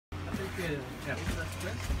Sit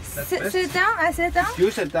down. I sit down.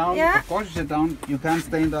 You sit down. Yeah. Of course you sit down. You can't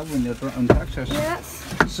stand up when you're on tractors. Yes.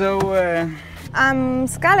 So, I'm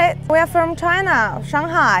Scarlett. We are from China,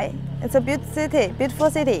 Shanghai. It's a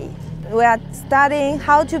beautiful city. We are studying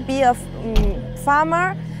how to be a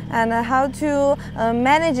farmer and how to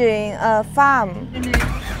managing a farm.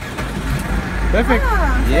 perfect.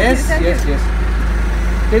 Ah, Yes, thank you. yes.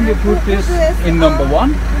 Then you put this in number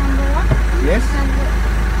one. Yes.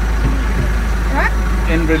 Right.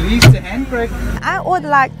 And release the handbrake. I would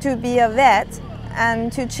like to be a vet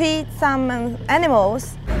and to treat some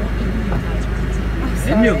animals.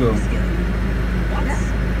 Then you go.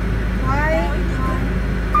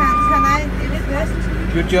 Can I do this?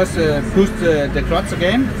 You just push the clutch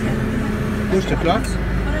again. Push the clutch.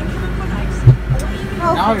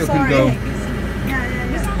 Oh, Now you can sorry. go.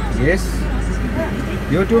 Yeah. Yes.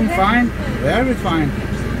 You're doing fine. Very fine.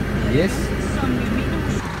 Yes.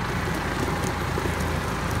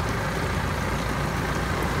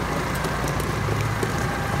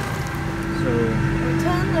 So,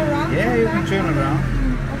 Turn around. yeah, you can turn around.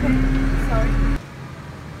 Okay. Sorry.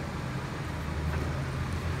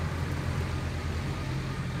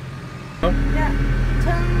 Oh, Yeah.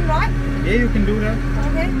 Turn right. yeah, you can do that.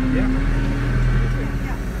 Okay. Yeah.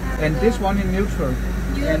 Yeah. And this one in neutral.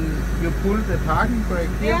 And you pull the parking brake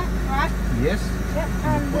here. Yeah. Right. Yes.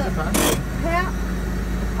 Yeah. And Pull the parking brake. here.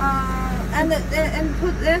 And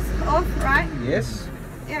put this off. Right. Yes.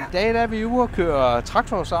 Yeah. I dag er vi ude og køre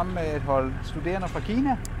traktor sammen med et hold studerende fra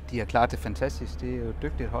Kina. De har klaret det fantastisk. Det er jo et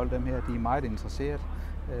dygtigt hold, dem her. De er meget interesseret.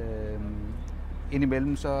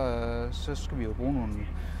 Indimellem så skal vi jo bruge nogle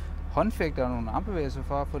håndfægter og nogle armbevægelser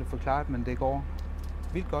for at få det forklaret, men det går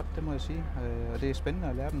vildt godt, det må jeg sige. Og det er spændende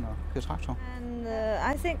at lære dem at køre traktor. And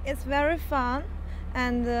I think it's very fun,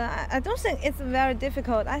 and I don't think it's very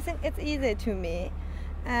difficult. I think it's easy to me,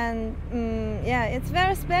 and yeah, it's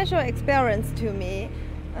very special experience to me.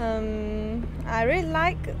 I really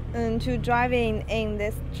like to driving in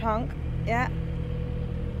this trunk. Yeah.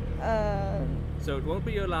 So it won't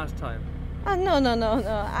be your last time. Oh, no.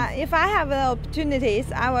 If I have the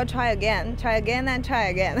opportunities, I will try again and try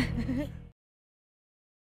again.